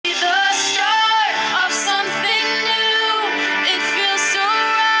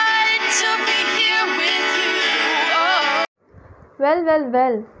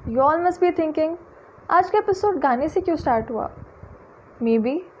Well, you all must be thinking, आज का episode गाने से क्यों स्टार्ट हुआ?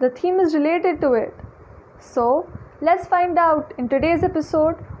 Maybe the theme is related to it. So, let's find out in today's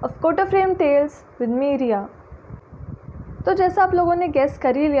episode of Coat of Frame Tales with me, Riya. तो जैसा आप लोगों ने गेस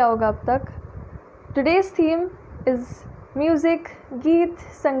कर ही लिया होगा अब तक, today's theme is music, गीत,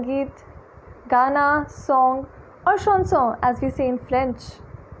 संगीत, गाना, song or chanson as we say in French.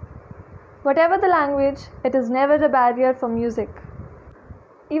 Whatever the language, it is never a barrier for music.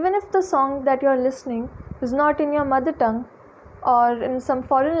 Even if the song that you are listening is not in your mother tongue or in some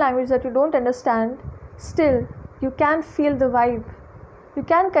foreign language that you don't understand, still you can feel the vibe. You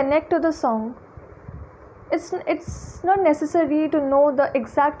can connect to the song. It's not necessary to know the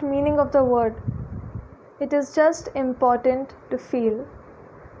exact meaning of the word. It is just important to feel.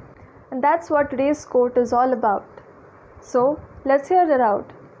 And that's what today's quote is all about. So, let's hear it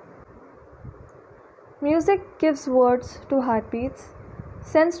out. Music gives words to heartbeats,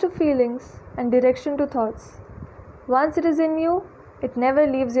 sense to feelings, and direction to thoughts. Once it is in you, it never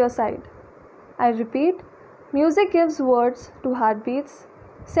leaves your side. I repeat, music gives words to heartbeats,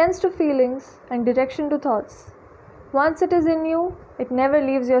 sense to feelings, and direction to thoughts. Once it is in you, it never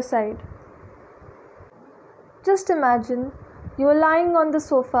leaves your side. Just imagine you are lying on the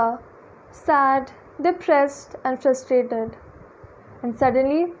sofa, sad, depressed, and frustrated, and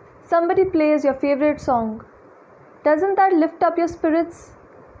suddenly somebody plays your favorite song. Doesn't that lift up your spirits?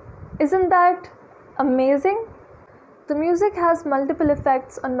 Isn't that amazing? The music has multiple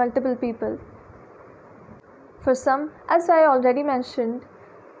effects on multiple people. For some, as I already mentioned,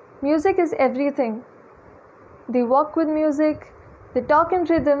 music is everything. They walk with music, they talk in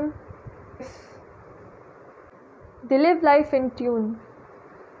rhythm, they live life in tune.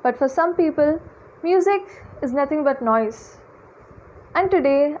 But for some people, music is nothing but noise. And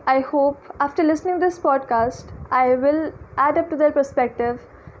today, I hope after listening to this podcast, I will add up to their perspective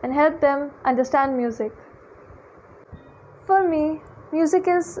and help them understand music. For me, music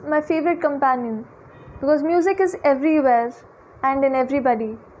is my favorite companion because music is everywhere and in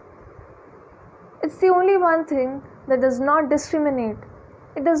everybody. It's the only one thing that does not discriminate.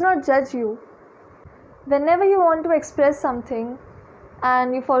 It does not judge you. Whenever you want to express something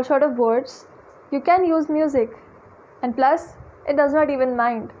and you fall short of words, you can use music. And plus, it does not even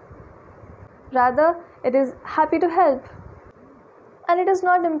mind. Rather, it is happy to help. And it is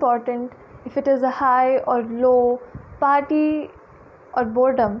not important if it is a high or low, party or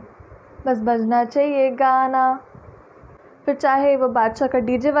boredom. बस बजना चाहिए गाना. फिर चाहे वो बादशाह का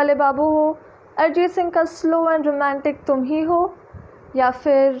DJ वाले बाबू हो, अरिजीत सिंह का स्लो एंड रोमांटिक तुम ही हो, या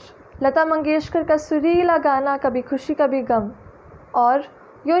फिर लता मंगेशकर का सुरीला गाना कभी खुशी कभी गम, और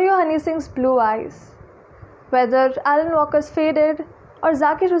Yo-Yo Honey Singh's Blue Eyes. Whether Alan Walker's Faded or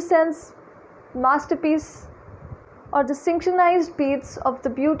Zakir Hussain's masterpiece or the synchronized beats of the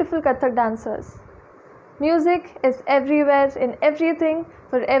beautiful Kathak dancers. Music is everywhere in everything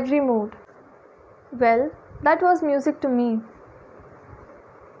for every mood. Well, that was music to me.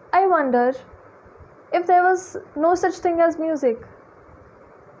 I wonder if there was no such thing as music.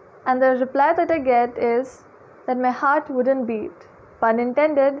 And the reply that I get is that my heart wouldn't beat. Pun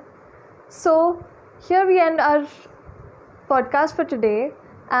intended. So, here we end our podcast for today,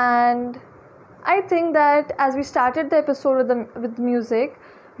 and I think that as we started the episode with music,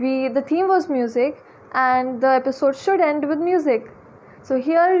 the theme was music, and the episode should end with music. So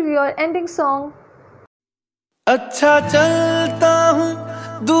here your ending song. अच्छा चलता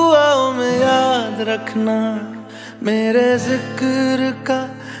हूँ दुआओं में याद रखना मेरे जिक्र का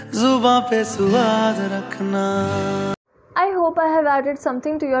जुबां पे स्वाद रखना. I hope I have added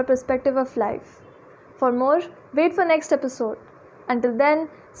something to your perspective of life. For more, wait for next episode. Until then,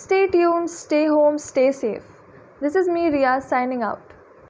 stay tuned, stay home, stay safe. This is me, Riya, signing out.